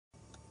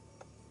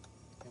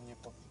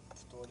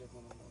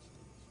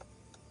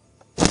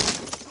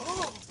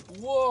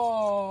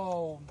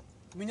Вау!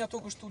 Меня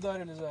только что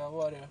ударили за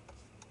аварию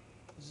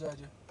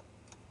сзади.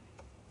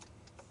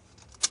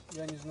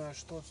 Я не знаю,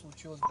 что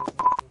случилось.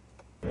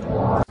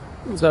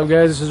 What's up,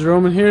 guys? This is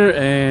Roman here,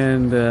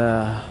 and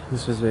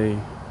this is a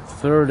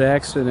third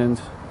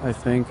accident, I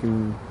think,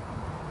 in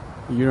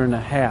a year and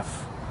a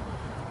half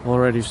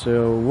already.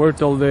 So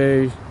worked all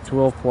day,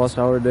 12+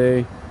 hour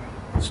day.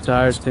 Was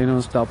tired, staying on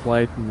a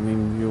stoplight. I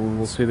mean, you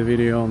will see the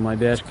video on my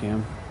dash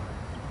cam.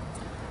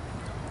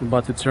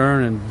 About to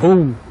turn, and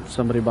boom!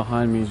 Somebody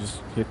behind me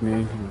just hit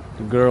me.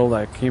 The girl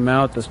that came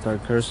out, I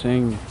started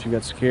cursing. She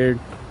got scared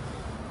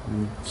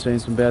and saying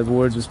some bad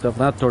words and stuff.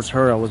 Not towards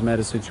her, I was mad at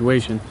the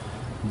situation,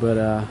 but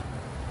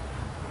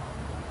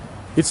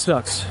it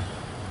sucks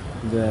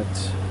that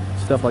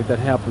stuff like that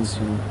happens,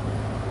 and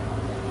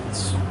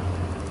it's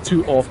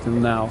too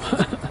often now.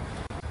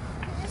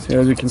 So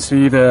as you can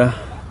see, I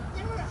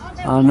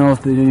don't know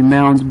if the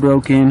mount's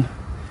broken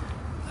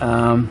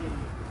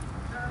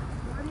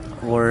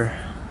or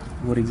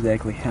what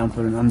exactly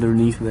happened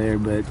underneath there,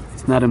 but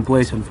it's not in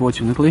place,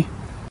 unfortunately.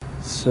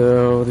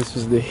 So this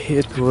is the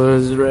hit,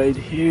 was right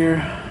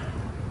here,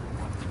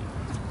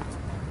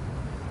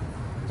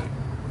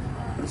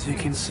 as you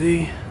can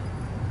see.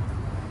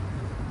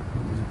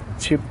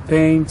 Chip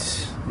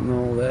paint and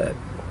all that,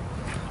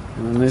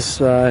 and on this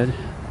side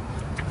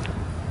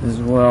as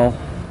well,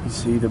 you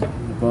see the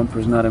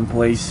bumper's not in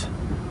place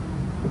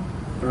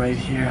right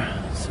here,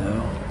 so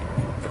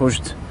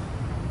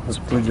let's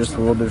push just a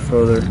little bit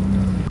further.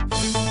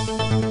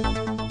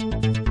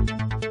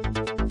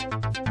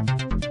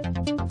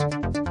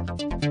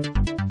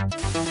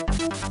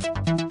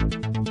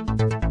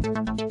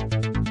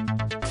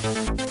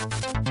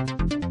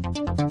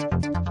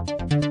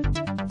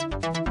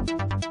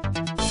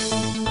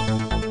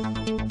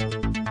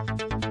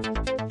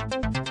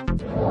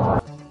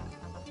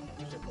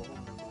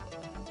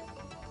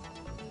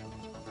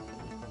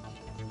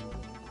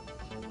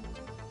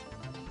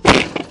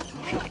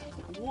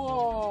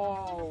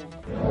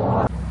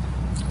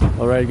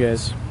 Alright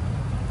guys,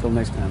 till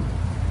next time.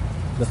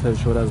 До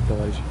следующего раза,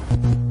 товарищи.